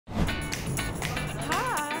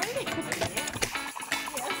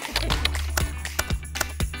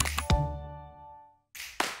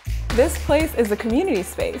This place is a community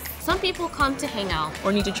space. Some people come to hang out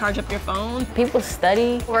or need to charge up your phone. People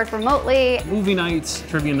study, work remotely. Movie nights,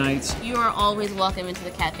 trivia nights. You are always welcome into the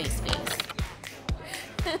cafe space.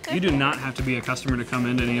 You do not have to be a customer to come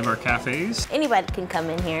into any of our cafes. anybody can come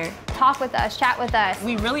in here. Talk with us, chat with us.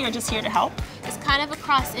 We really are just here to help. It's kind of a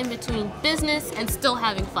cross in between business and still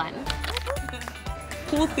having fun.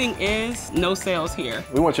 Cool thing is, no sales here.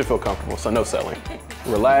 We want you to feel comfortable, so no selling.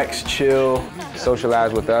 Relax, chill.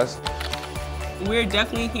 Socialize with us. We're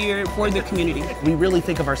definitely here for the community. We really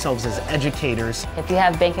think of ourselves as educators. If you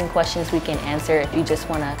have banking questions, we can answer. If you just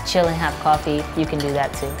want to chill and have coffee, you can do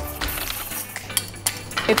that too.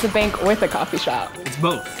 It's a bank with a coffee shop. It's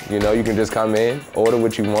both. You know, you can just come in, order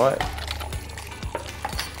what you want.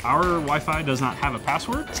 Our Wi-Fi does not have a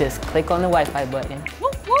password. Just click on the Wi-Fi button.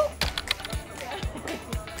 Whoop, whoop.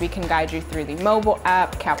 We can guide you through the mobile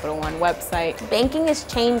app, Capital One website. Banking is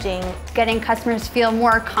changing. Getting customers to feel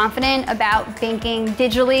more confident about banking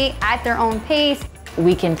digitally at their own pace.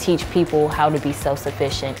 We can teach people how to be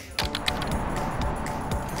self-sufficient.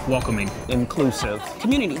 Welcoming. Inclusive.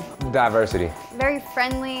 Community. Diversity. Very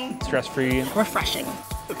friendly. Stress-free. Refreshing.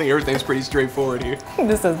 I think everything's pretty straightforward here.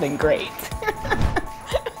 This has been great.